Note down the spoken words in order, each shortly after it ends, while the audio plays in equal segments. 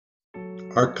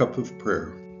Our Cup of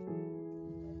Prayer.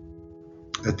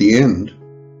 At the end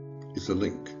is a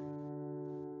link.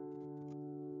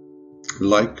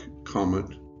 Like,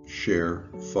 comment, share,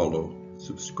 follow,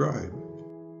 subscribe.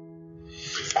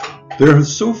 There have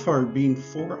so far been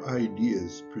 4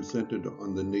 ideas presented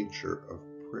on the nature of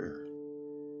prayer.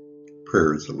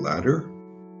 Prayer is a ladder.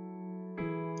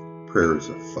 Prayer is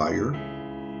a fire.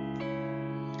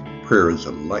 Prayer is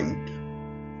a light.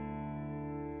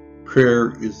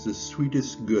 Prayer is the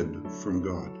sweetest good from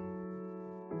God.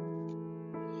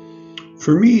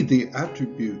 For me, the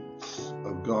attributes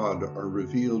of God are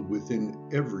revealed within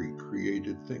every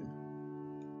created thing.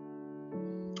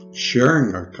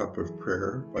 Sharing our cup of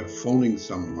prayer by phoning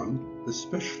someone,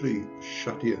 especially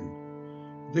shut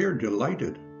in, they are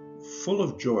delighted, full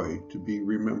of joy to be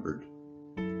remembered.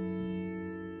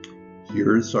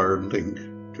 Here's our link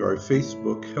to our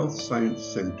Facebook Health Science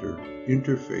Center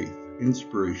Interfaith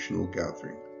Inspirational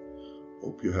Gathering.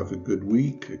 Hope you have a good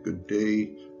week, a good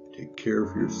day. Take care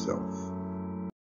of yourself.